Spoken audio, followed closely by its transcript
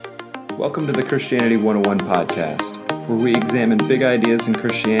Welcome to the Christianity 101 podcast, where we examine big ideas in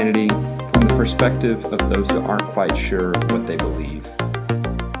Christianity from the perspective of those who aren't quite sure what they believe.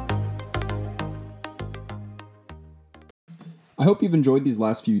 I hope you've enjoyed these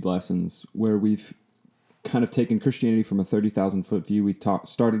last few lessons where we've kind of taken Christianity from a 30,000 foot view. We've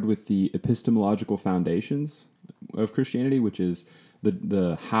started with the epistemological foundations of Christianity, which is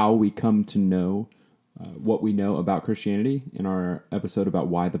the how we come to know what we know about Christianity in our episode about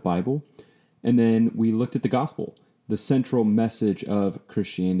why the Bible. And then we looked at the gospel, the central message of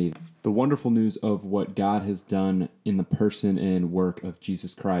Christianity, the wonderful news of what God has done in the person and work of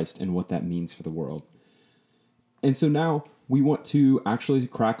Jesus Christ and what that means for the world. And so now we want to actually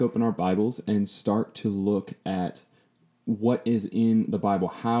crack open our Bibles and start to look at what is in the Bible,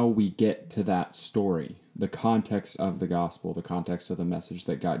 how we get to that story, the context of the gospel, the context of the message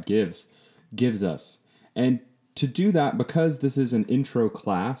that God gives us. And to do that, because this is an intro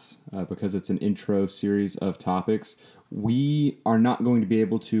class, because it's an intro series of topics, we are not going to be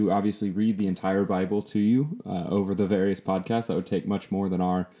able to obviously read the entire Bible to you over the various podcasts. That would take much more than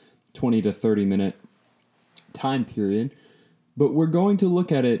our 20 to 30 minute time period. But we're going to look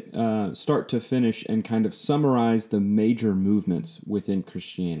at it start to finish and kind of summarize the major movements within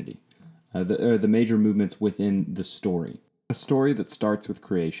Christianity, the major movements within the story. A story that starts with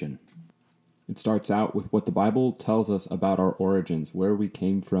creation. It starts out with what the Bible tells us about our origins, where we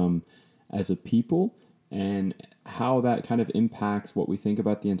came from as a people, and how that kind of impacts what we think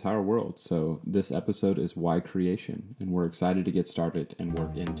about the entire world. So this episode is Why Creation, and we're excited to get started and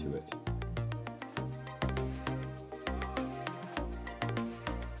work into it.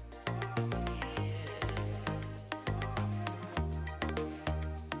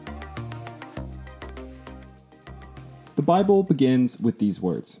 The Bible begins with these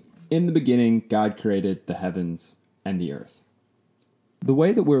words. In the beginning, God created the heavens and the earth. The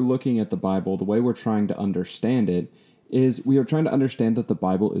way that we're looking at the Bible, the way we're trying to understand it, is we are trying to understand that the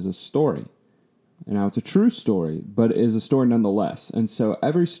Bible is a story. And now, it's a true story, but it is a story nonetheless. And so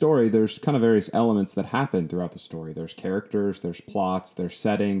every story, there's kind of various elements that happen throughout the story. There's characters, there's plots, there's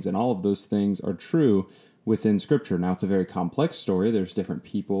settings, and all of those things are true within Scripture. Now, it's a very complex story. There's different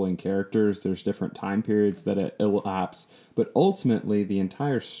people and characters. There's different time periods that it elapse. But ultimately, the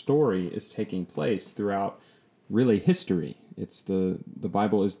entire story is taking place throughout, really, history. It's the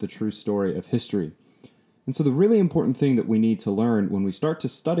Bible is the true story of history. And so the really important thing that we need to learn when we start to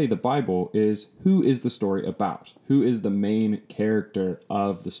study the Bible is who is the story about? Who is the main character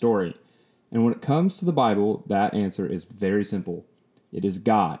of the story? And when it comes to the Bible, that answer is very simple. It is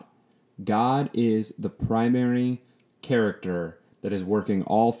God. God is the primary character that is working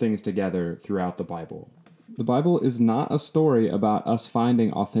all things together throughout the Bible. The Bible is not a story about us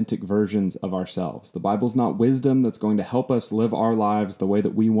finding authentic versions of ourselves. The Bible's not wisdom that's going to help us live our lives the way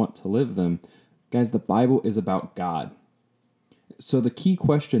that we want to live them. Guys, the Bible is about God. So the key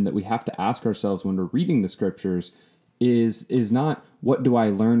question that we have to ask ourselves when we're reading the Scriptures is not, what do I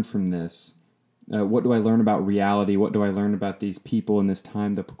learn from this? What do I learn about reality? What do I learn about these people in this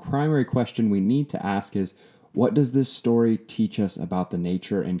time? The primary question we need to ask is, what does this story teach us about the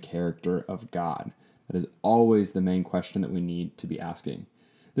nature and character of God? That is always the main question that we need to be asking.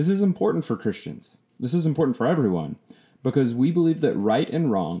 This is important for Christians. This is important for everyone, because we believe that right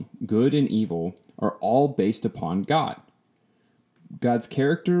and wrong, good and evil, are all based upon God. God's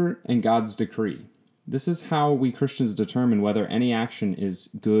character and God's decree. This is how we Christians determine whether any action is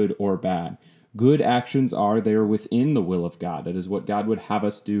good or bad. Good actions they are within the will of God. That is what God would have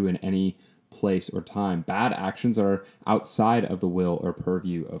us do in any place or time. Bad actions are outside of the will or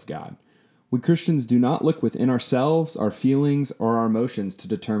purview of God. We Christians do not look within ourselves, our feelings, or our emotions to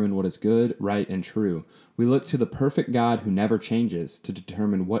determine what is good, right, and true. We look to the perfect God who never changes to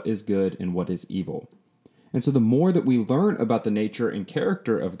determine what is good and what is evil. And so the more that we learn about the nature and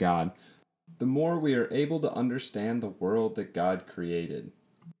character of God, the more we are able to understand the world that God created.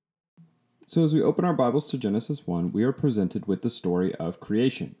 So as we open our Bibles to Genesis 1, we are presented with the story of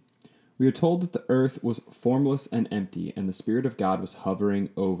creation. We are told that the earth was formless and empty, and the Spirit of God was hovering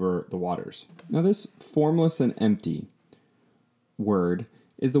over the waters. Now this formless and empty word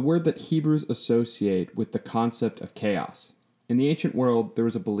is the word that Hebrews associate with the concept of chaos. In the ancient world, there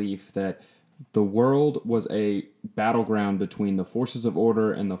was a belief that the world was a battleground between the forces of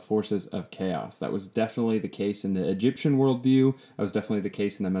order and the forces of chaos. That was definitely the case in the Egyptian worldview. That was definitely the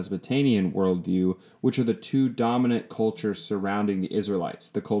case in the Mesopotamian worldview, which are the two dominant cultures surrounding the Israelites,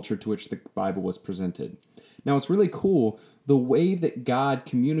 the culture to which the Bible was presented. Now, it's really cool. The way that God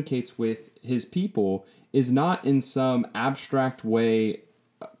communicates with his people is not in some abstract way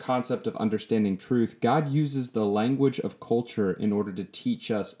concept of understanding truth, God uses the language of culture in order to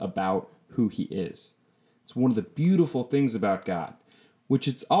teach us about who he is. It's one of the beautiful things about God, which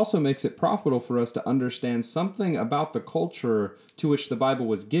it also makes it profitable for us to understand something about the culture to which the Bible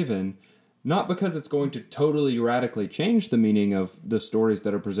was given, not because it's going to totally radically change the meaning of the stories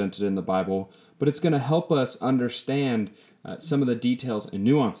that are presented in the Bible, but it's going to help us understand some of the details and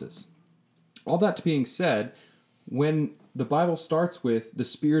nuances. All that being said, when the Bible starts with the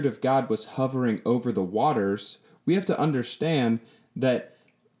Spirit of God was hovering over the waters, we have to understand that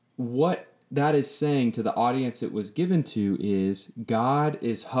what that is saying to the audience it was given to is God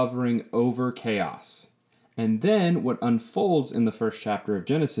is hovering over chaos. And then what unfolds in the first chapter of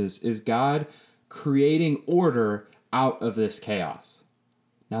Genesis is God creating order out of this chaos.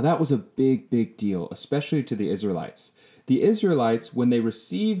 Now that was a big, big deal, especially to the Israelites. The Israelites, when they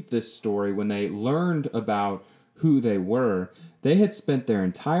received this story, when they learned about who they were, they had spent their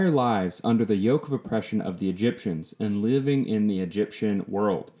entire lives under the yoke of oppression of the Egyptians and living in the Egyptian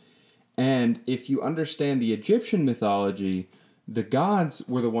world. And if you understand the Egyptian mythology, the gods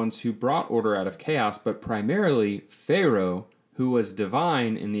were the ones who brought order out of chaos, but primarily Pharaoh, who was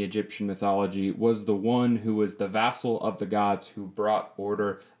divine in the Egyptian mythology, was the one who was the vassal of the gods who brought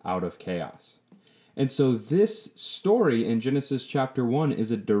order out of chaos. And so this story in Genesis chapter 1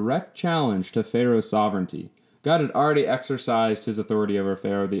 is a direct challenge to Pharaoh's sovereignty. God had already exercised his authority over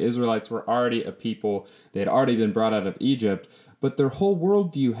Pharaoh. The Israelites were already a people. They had already been brought out of Egypt. But their whole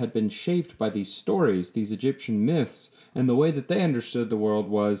worldview had been shaped by these stories, these Egyptian myths, and the way that they understood the world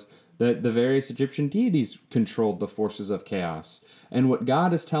was that the various Egyptian deities controlled the forces of chaos. And what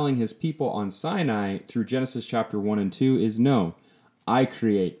God is telling his people on Sinai through Genesis chapter 1 and 2 is no, I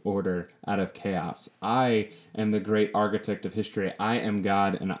create order out of chaos. I am the great architect of history. I am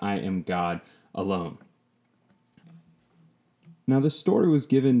God, and I am God alone. Now, this story was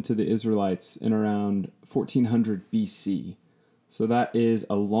given to the Israelites in around 1400 BC. So that is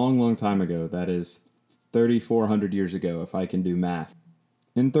a long, long time ago. That is 3,400 years ago, if I can do math.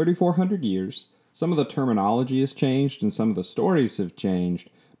 In 3,400 years, some of the terminology has changed and some of the stories have changed,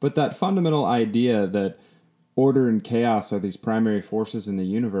 but that fundamental idea that order and chaos are these primary forces in the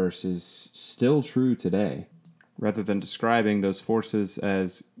universe is still true today. Rather than describing those forces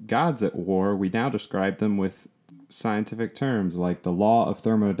as gods at war, we now describe them with scientific terms like the law of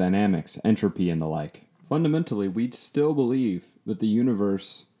thermodynamics, entropy, and the like. Fundamentally, we still believe that the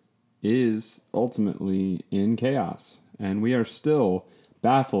universe is ultimately in chaos, and we are still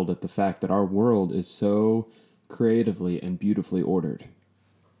baffled at the fact that our world is so creatively and beautifully ordered.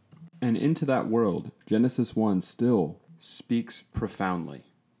 And into that world, Genesis 1 still speaks profoundly.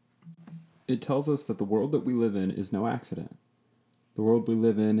 It tells us that the world that we live in is no accident. The world we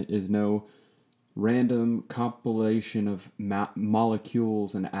live in is no random compilation of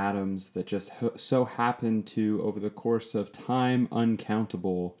molecules and atoms that just so happen to, over the course of time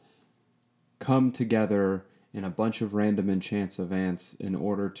uncountable, come together in a bunch of random and chance events in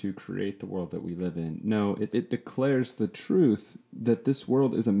order to create the world that we live in. No, it declares the truth that this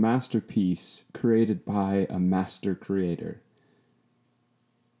world is a masterpiece created by a master creator.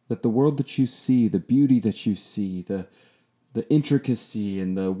 That the world that you see, the beauty that you see, the intricacy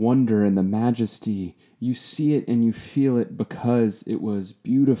and the wonder and the majesty, you see it and you feel it because it was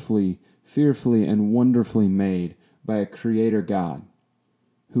beautifully, fearfully, and wonderfully made by a creator God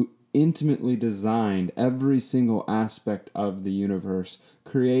who intimately designed every single aspect of the universe,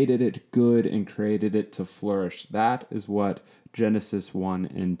 created it good, and created it to flourish. That is what Genesis 1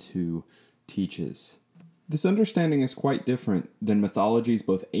 and 2 teaches. This understanding is quite different than mythologies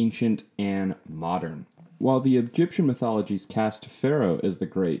both ancient and modern. While the Egyptian mythologies cast Pharaoh as the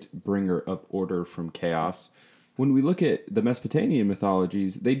great bringer of order from chaos, when we look at the Mesopotamian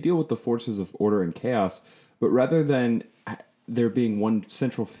mythologies, they deal with the forces of order and chaos, but rather than there being one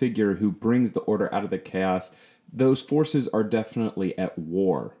central figure who brings the order out of the chaos, those forces are definitely at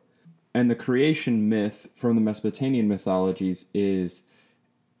war. And the creation myth from the Mesopotamian mythologies is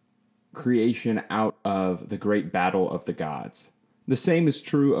creation out of the great battle of the gods. The same is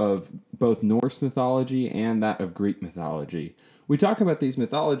true of both Norse mythology and that of Greek mythology. We talk about these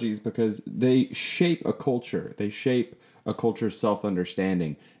mythologies because they shape a culture. They shape a culture's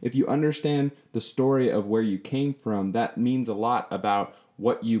self-understanding. If you understand the story of where you came from, that means a lot about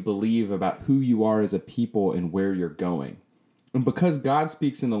what you believe about who you are as a people and where you're going. And because God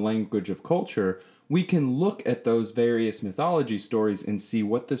speaks in the language of culture, we can look at those various mythology stories and see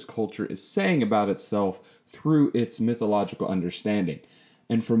what this culture is saying about itself through its mythological understanding.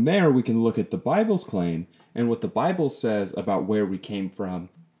 And from there, we can look at the Bible's claim and what the Bible says about where we came from,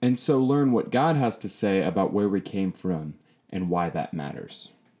 and so learn what God has to say about where we came from and why that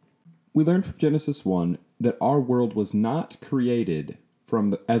matters. We learn from Genesis 1 that our world was not created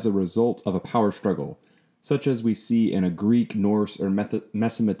as a result of a power struggle, such as we see in a Greek, Norse, or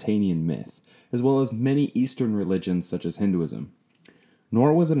Mesopotamian myth, as well as many Eastern religions such as Hinduism.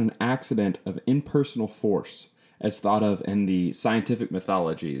 Nor was it an accident of impersonal force, as thought of in the scientific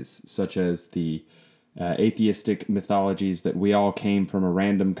mythologies, such as the atheistic mythologies that we all came from a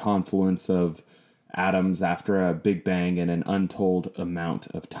random confluence of atoms after a big bang in an untold amount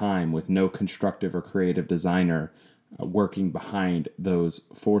of time with no constructive or creative designer working behind those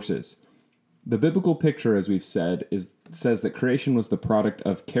forces. The biblical picture, as we've said, says that creation was the product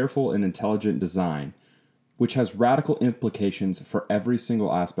of careful and intelligent design, which has radical implications for every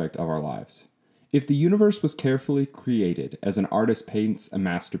single aspect of our lives. If the universe was carefully created as an artist paints a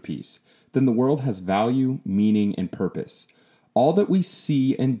masterpiece, then the world has value, meaning, and purpose. All that we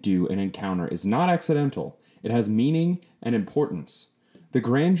see and do and encounter is not accidental. It has meaning and importance. The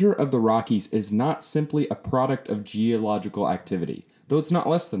grandeur of the Rockies is not simply a product of geological activity, though it's not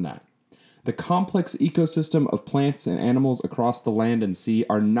less than that. The complex ecosystem of plants and animals across the land and sea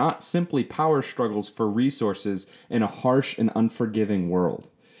are not simply power struggles for resources in a harsh and unforgiving world.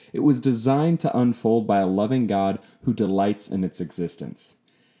 It was designed to unfold by a loving God who delights in its existence.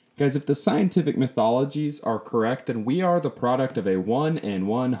 Guys, if the scientific mythologies are correct, then we are the product of a 1 in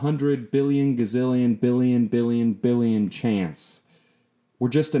 100 billion gazillion billion chance. We're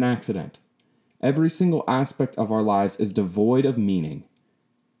just an accident. Every single aspect of our lives is devoid of meaning,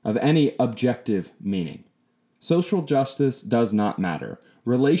 of any objective meaning. Social justice does not matter.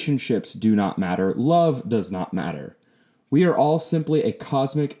 Relationships do not matter. Love does not matter. We are all simply a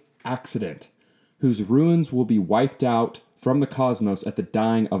cosmic accident whose ruins will be wiped out from the cosmos at the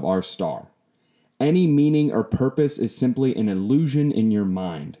dying of our star. Any meaning or purpose is simply an illusion in your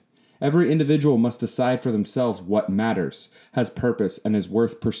mind. Every individual must decide for themselves what matters, has purpose, and is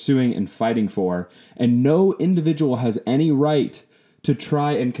worth pursuing and fighting for, and no individual has any right to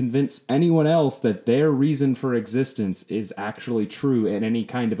try and convince anyone else that their reason for existence is actually true in any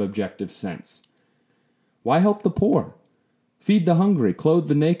kind of objective sense. Why help the poor? Feed the hungry, clothe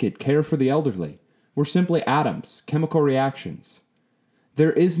the naked, care for the elderly. We're simply atoms, chemical reactions.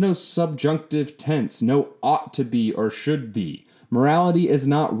 There is no subjunctive tense, no ought to be or should be. Morality is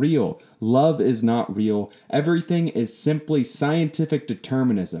not real. Love is not real. Everything is simply scientific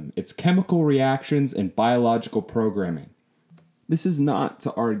determinism. It's chemical reactions and biological programming. This is not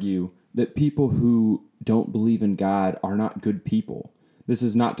to argue that people who don't believe in God are not good people. This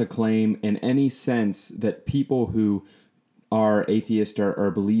is not to claim in any sense that people who are atheist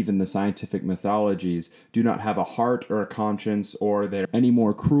or believe in the scientific mythologies do not have a heart or a conscience, or they're any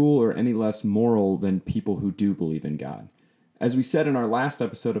more cruel or any less moral than people who do believe in God. As we said in our last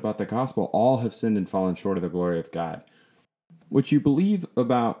episode about the gospel, all have sinned and fallen short of the glory of God. What you believe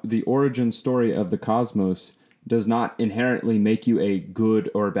about the origin story of the cosmos does not inherently make you a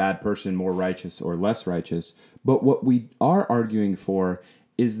good or bad person, more righteous or less righteous, but what we are arguing for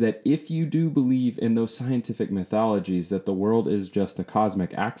is that if you do believe in those scientific mythologies that the world is just a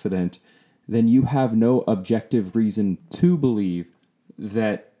cosmic accident, then you have no objective reason to believe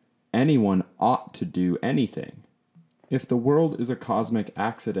that anyone ought to do anything. If the world is a cosmic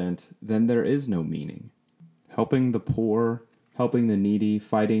accident, then there is no meaning. Helping the poor, helping the needy,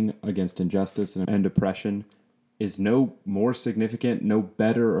 fighting against injustice and oppression is no more significant, no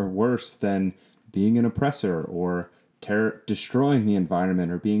better or worse than being an oppressor or destroying the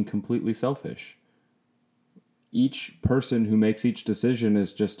environment or being completely selfish. Each person who makes each decision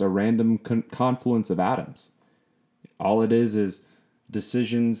is just a random confluence of atoms. All it is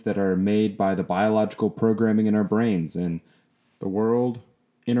decisions that are made by the biological programming in our brains, and the world,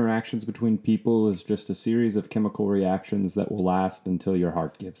 interactions between people is just a series of chemical reactions that will last until your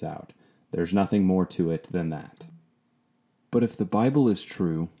heart gives out. There's nothing more to it than that. But if the Bible is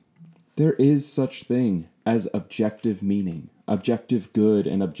true, there is such thing as objective meaning, objective good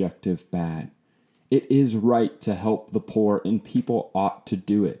and objective bad. It is right to help the poor, and people ought to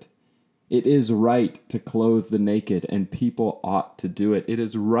do it. It is right to clothe the naked, and people ought to do it. It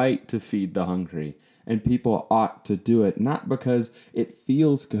is right to feed the hungry, and people ought to do it, not because it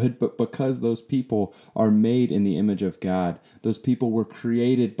feels good, but because those people are made in the image of God. Those people were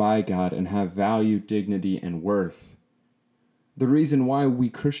created by God and have value, dignity, and worth. The reason why we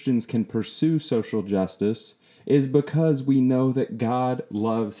Christians can pursue social justice is because we know that God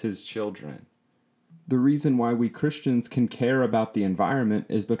loves his children. The reason why we Christians can care about the environment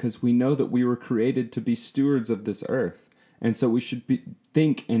is because we know that we were created to be stewards of this earth. And so we should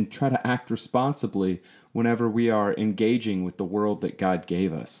think and try to act responsibly whenever we are engaging with the world that God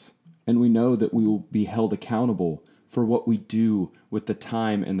gave us. And we know that we will be held accountable for what we do with the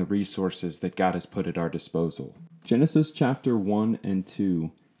time and the resources that God has put at our disposal. Genesis chapter 1 and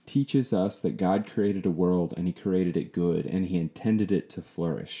 2 teaches us that God created a world and he created it good and he intended it to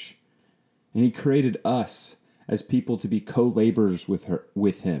flourish. And he created us as people to be co-laborers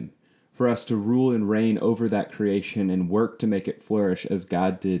with him, for us to rule and reign over that creation and work to make it flourish as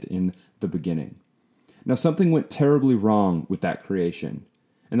God did in the beginning. Now, something went terribly wrong with that creation,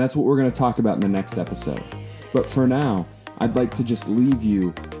 and that's what we're going to talk about in the next episode. But for now, I'd like to just leave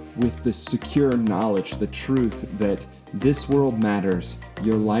you with the secure knowledge, the truth that this world matters,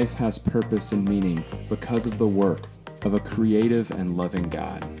 your life has purpose and meaning because of the work of a creative and loving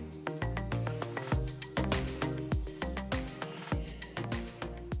God.